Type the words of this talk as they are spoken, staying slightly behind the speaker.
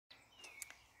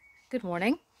Good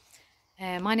morning.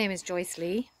 My name is Joyce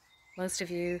Lee. Most of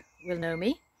you will know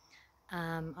me.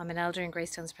 I'm an elder in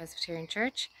Greystones Presbyterian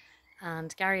Church,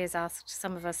 and Gary has asked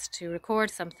some of us to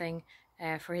record something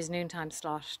for his noontime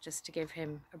slot, just to give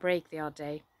him a break the odd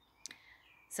day.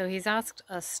 So he's asked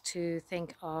us to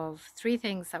think of 3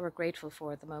 things that we're grateful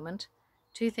for at the moment,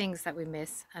 2 things that we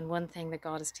miss, and 1 thing that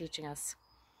God is teaching us.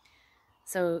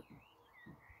 So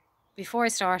before I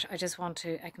start, I just want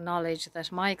to acknowledge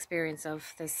that my experience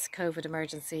of this COVID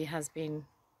emergency has been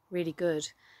really good.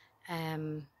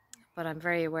 But I'm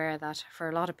very aware that for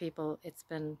a lot of people it's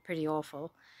been pretty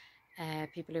awful.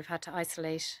 People who've had to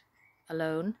isolate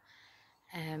alone,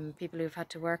 people who've had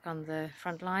to work on the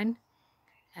front line,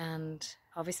 and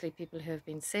obviously people who have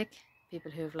been sick,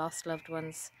 people who have lost loved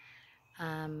ones,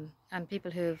 and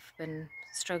people who've been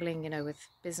struggling, with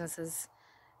businesses,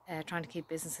 trying to keep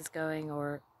businesses going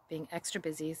or being extra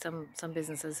busy. Some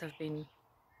businesses have been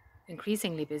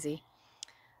increasingly busy.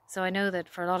 So I know that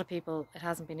for a lot of people it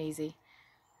hasn't been easy,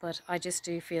 but I just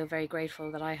do feel very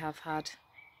grateful that I have had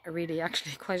a really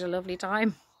actually quite a lovely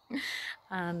time.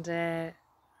 And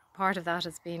part of that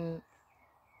has been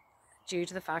due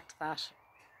to the fact that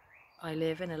I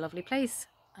live in a lovely place,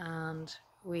 and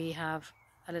we have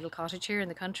a little cottage here in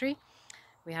the country.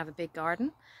 We have a big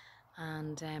garden,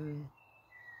 and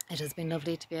it has been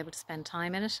lovely to be able to spend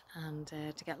time in it and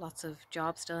to get lots of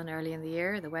jobs done early in the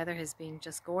year. The weather has been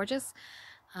just gorgeous,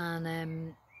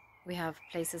 and we have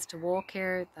places to walk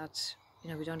here that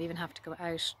we don't even have to go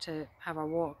out to have our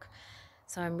walk.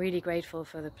 So I'm really grateful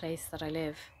for the place that I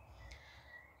live.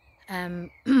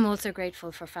 I'm also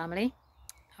grateful for family.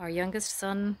 Our youngest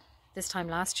son, this time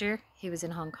last year, he was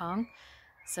in Hong Kong,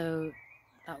 so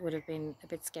that would have been a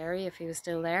bit scary if he was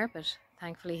still there, but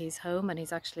thankfully he's home, and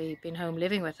he's actually been home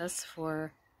living with us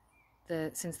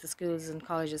since the schools and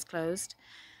colleges closed.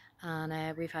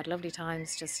 And we've had lovely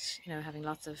times, just having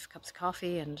lots of cups of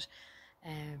coffee and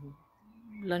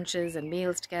lunches and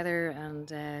meals together,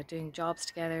 and doing jobs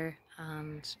together,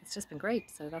 and it's just been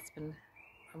great. So I'm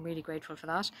really grateful for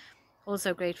that.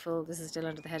 Also grateful, this is still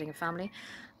under the heading of family,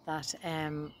 that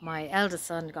my eldest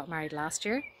son got married last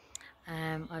year.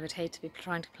 I would hate to be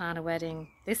trying to plan a wedding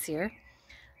this year,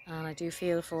 and I do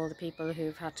feel for all the people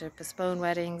who've had to postpone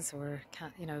weddings or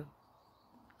can't,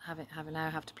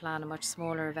 have to plan a much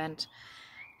smaller event.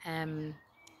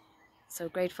 So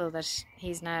grateful that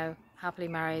he's now happily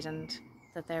married and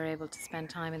that they're able to spend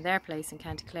time in their place in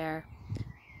County Clare,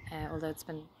 although it's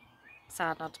been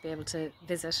sad not to be able to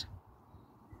visit.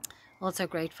 Also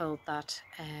grateful that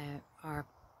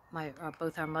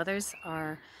both our mothers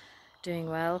are doing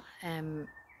well.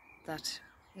 That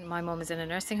my mum is in a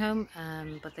nursing home,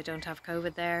 but they don't have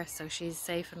COVID there, so she's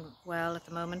safe and well at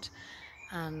the moment.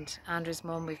 And Andrew's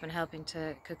mum, we've been helping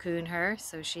to cocoon her,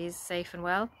 so she's safe and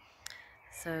well.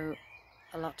 So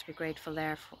a lot to be grateful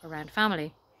there around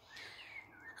family.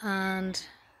 And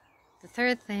the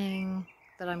third thing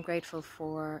that I'm grateful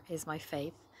for is my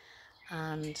faith,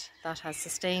 and that has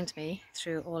sustained me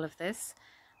through all of this.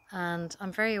 And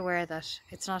I'm very aware that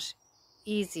it's not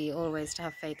easy always to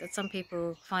have faith, that some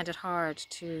people find it hard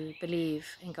to believe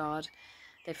in God.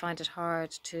 They find it hard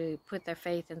to put their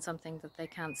faith in something that they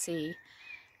can't see.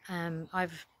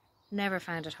 I've never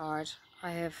found it hard.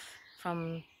 I have,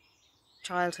 from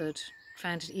childhood,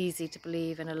 found it easy to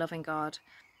believe in a loving God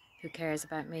who cares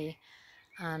about me,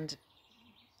 and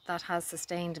that has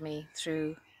sustained me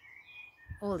through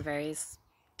all the various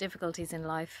difficulties in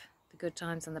life, the good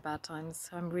times and the bad times.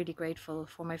 So I'm really grateful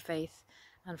for my faith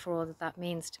and for all that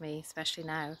means to me, especially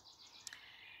now.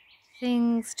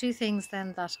 2 things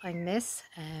then that I miss.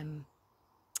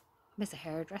 Miss a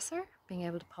hairdresser, being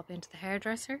able to pop into the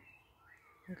hairdresser.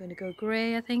 I'm going to go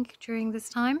grey, I think, during this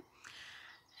time.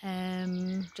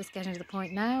 Just getting to the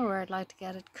point now where I'd like to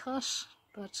get it cut,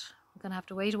 but I'm going to have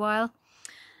to wait a while.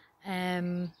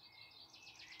 I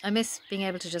miss being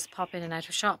able to just pop in and out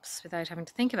of shops without having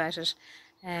to think about it.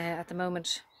 At the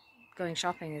moment, going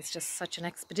shopping is just such an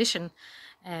expedition.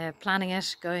 Planning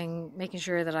it, making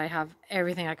sure that I have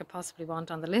everything I could possibly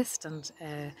want on the list, and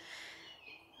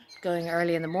going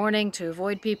early in the morning to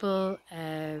avoid people,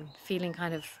 feeling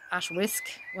kind of at risk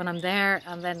when I'm there,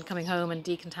 and then coming home and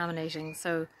decontaminating.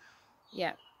 So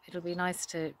yeah, it'll be nice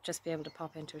to just be able to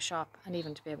pop into a shop, and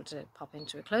even to be able to pop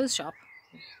into a clothes shop,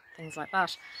 things like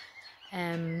that.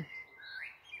 And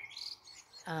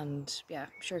yeah,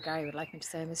 I'm sure Gary would like me to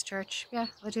say I miss church. Yeah,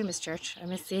 I do miss church. I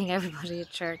miss seeing everybody at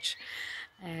church.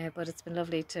 But it's been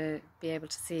lovely to be able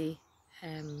to see,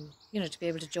 to be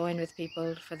able to join with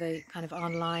people for the kind of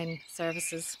online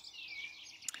services.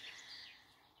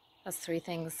 That's 3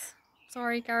 things.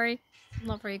 Sorry, Gary, I'm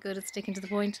not very good at sticking to the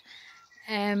point.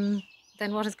 The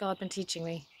then what has God been teaching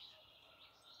me?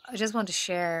 I just want to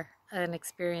share an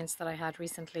experience that I had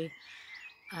recently,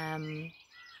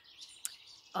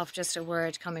 of just a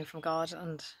word coming from God.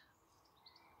 And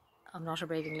I'm not a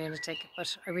raving lunatic,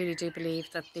 but I really do believe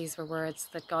that these were words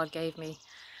that God gave me.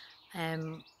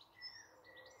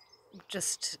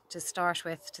 Just to start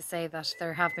with, to say that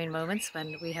there have been moments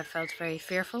when we have felt very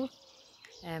fearful,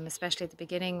 especially at the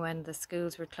beginning when the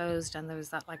schools were closed and there was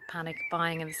that like panic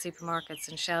buying in the supermarkets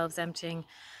and shelves emptying,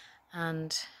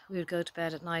 and we would go to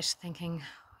bed at night thinking,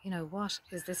 what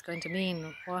is this going to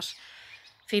mean?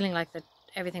 Feeling like that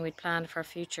everything we'd planned for our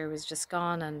future was just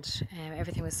gone, and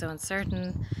everything was so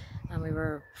uncertain, and we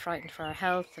were frightened for our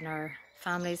health and our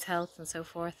family's health and so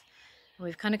forth. And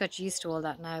we've kind of got used to all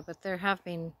that now, but there have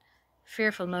been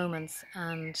fearful moments,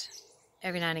 and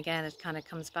every now and again it kind of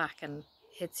comes back and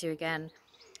hits you again.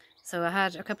 So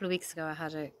a couple of weeks ago I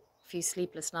had a few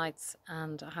sleepless nights,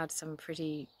 and I had some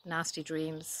pretty nasty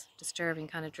dreams, disturbing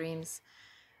kind of dreams.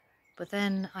 But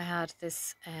then I had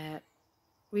this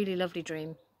really lovely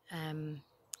dream, and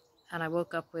I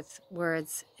woke up with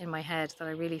words in my head that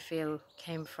I really feel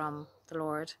came from the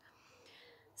Lord.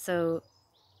 So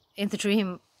in the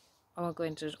dream, I won't go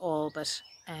into it all, but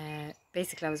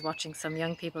basically I was watching some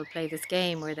young people play this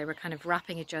game where they were kind of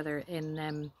wrapping each other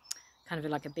in kind of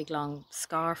like a big long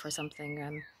scarf or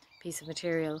something, piece of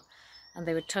material, and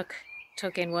they would tuck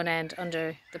in one end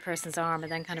under the person's arm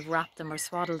and then kind of wrap them or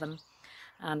swaddle them.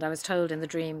 And I was told in the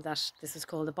dream that this was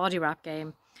called the body wrap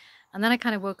game. And then I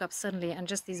kind of woke up suddenly, and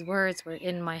just these words were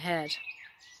in my head,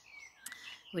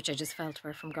 which I just felt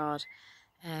were from God.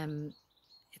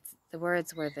 The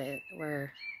words were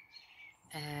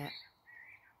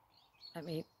let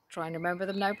me try and remember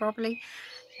them now properly.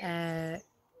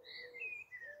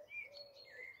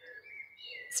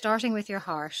 Starting with your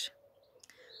heart,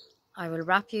 I will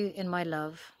wrap you in my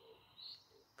love,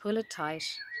 pull it tight,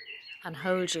 and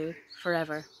hold you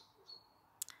forever.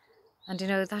 And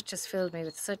that just filled me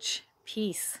with such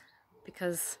peace,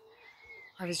 because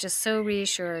I was just so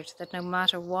reassured that no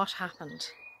matter what happened,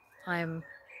 I'm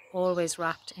always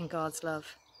wrapped in God's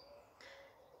love.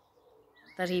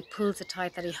 That He pulls it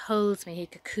tight, that He holds me, He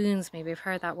cocoons me. We've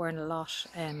heard that word a lot,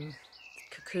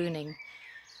 cocooning.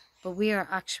 But we are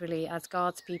actually, as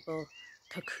God's people,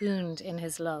 cocooned in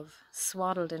His love,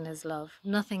 swaddled in His love.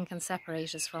 Nothing can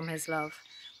separate us from His love.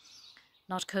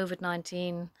 Not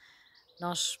COVID-19,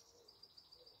 not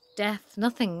death,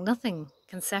 nothing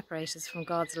can separate us from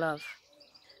God's love.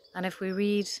 And if we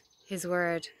read His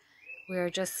word, we are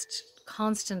just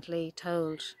constantly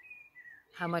told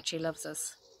how much He loves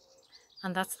us.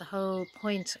 And that's the whole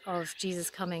point of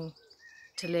Jesus coming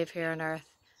to live here on earth,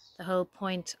 the whole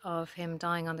point of Him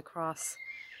dying on the cross,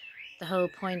 the whole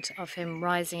point of Him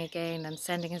rising again and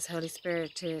sending His Holy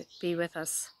Spirit to be with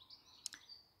us,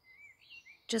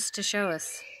 just to show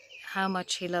us how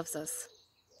much He loves us.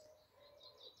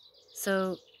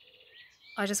 So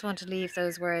I just want to leave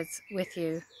those words with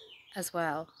you as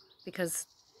well, because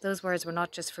those words were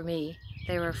not just for me,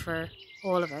 they were for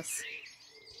all of us,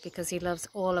 because He loves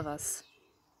all of us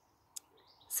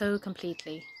so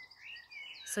completely.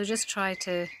 So just try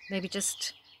to maybe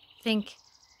just think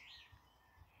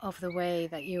of the way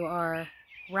that you are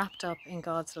wrapped up in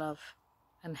God's love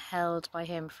and held by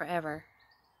Him forever.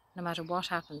 No matter what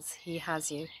happens, He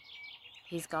has you.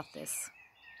 He's got this.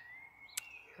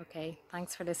 Okay,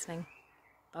 thanks for listening.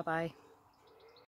 Bye-bye.